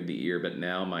hearing of the ear, but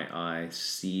now my eye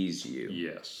sees you.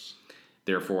 Yes.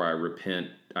 Therefore I repent,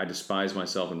 I despise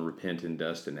myself and repent in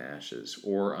dust and ashes,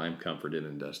 or I'm comforted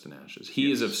in dust and ashes.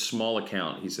 He is of small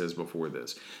account, he says before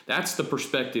this. That's the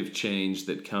perspective change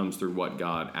that comes through what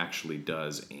God actually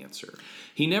does answer.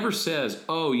 He never says,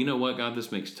 oh, you know what, God,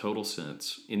 this makes total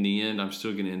sense. In the end, I'm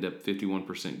still going to end up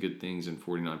 51% good things and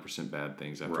 49% bad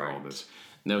things after all this.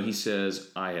 No, he says,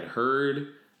 I had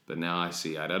heard, but now I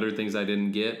see. I'd uttered things I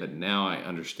didn't get, but now I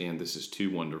understand this is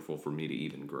too wonderful for me to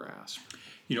even grasp.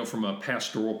 You know, from a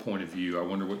pastoral point of view, I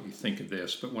wonder what you think of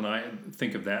this, but when I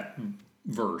think of that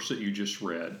verse that you just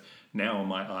read, now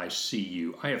my eyes see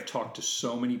you. I have talked to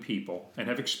so many people and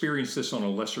have experienced this on a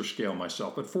lesser scale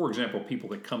myself, but for example, people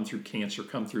that come through cancer,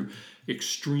 come through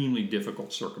extremely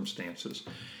difficult circumstances,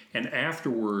 and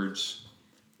afterwards,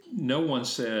 no one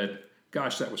said,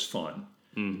 gosh, that was fun.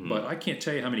 But I can't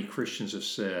tell you how many Christians have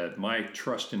said, my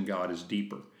trust in God is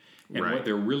deeper. And what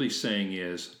they're really saying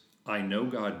is, I know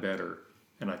God better,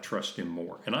 and I trust him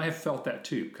more. And I have felt that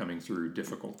too, coming through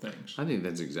difficult things. I think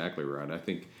that's exactly right. I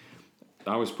think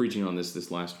I was preaching on this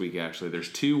last week, actually.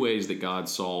 There's two ways that God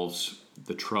solves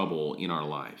the trouble in our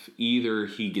life. Either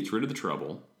he gets rid of the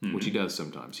trouble, which he does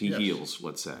sometimes. He heals,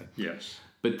 let's say. Yes.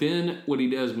 But then what he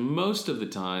does most of the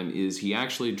time is he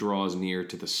actually draws near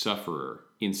to the sufferer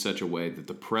in such a way that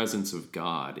the presence of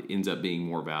God ends up being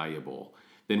more valuable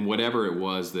than whatever it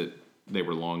was that they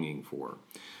were longing for.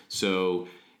 So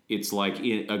it's like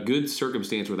a good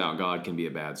circumstance without God can be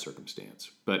a bad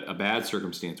circumstance, but a bad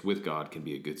circumstance with God can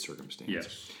be a good circumstance.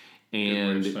 Yes.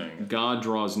 And God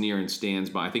draws near and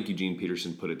stands by. I think Eugene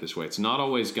Peterson put it this way. It's not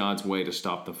always God's way to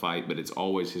stop the fight, but it's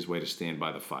always his way to stand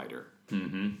by the fighter.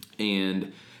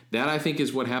 And that, I think,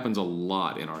 is what happens a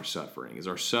lot in our suffering, is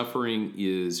our suffering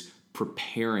is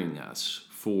preparing us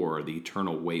 4, the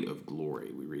eternal weight of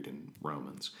glory, we read in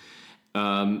Romans.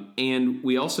 And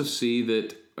we also see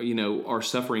that, our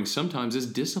suffering sometimes is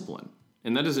discipline.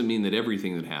 And that doesn't mean that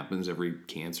everything that happens, every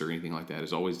cancer or anything like that,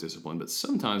 is always discipline. But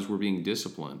sometimes we're being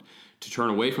disciplined to turn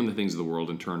away from the things of the world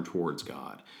and turn towards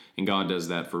God. And God does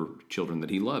that for children that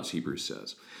he loves, Hebrews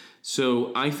says.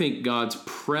 So I think God's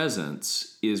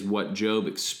presence is what Job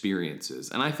experiences.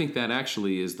 And I think that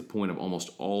actually is the point of almost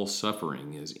all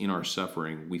suffering, is in our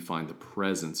suffering we find the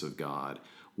presence of God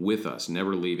with us,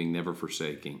 never leaving, never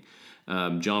forsaking.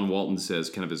 John Walton says,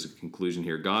 kind of as a conclusion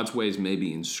here, God's ways may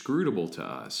be inscrutable to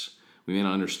us. We may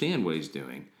not understand what he's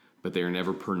doing, but they are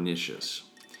never pernicious.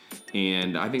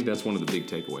 And I think that's one of the big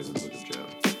takeaways of the book of Job.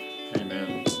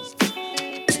 Amen.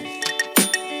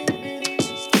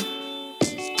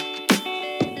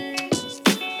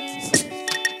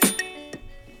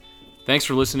 Thanks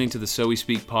for listening to the So We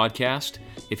Speak podcast.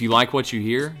 If you like what you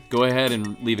hear, go ahead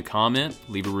and leave a comment,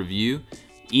 leave a review,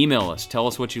 email us, tell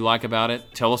us what you like about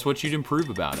it, tell us what you'd improve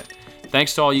about it.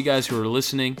 Thanks to all you guys who are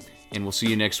listening, and we'll see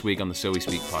you next week on the So We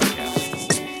Speak podcast.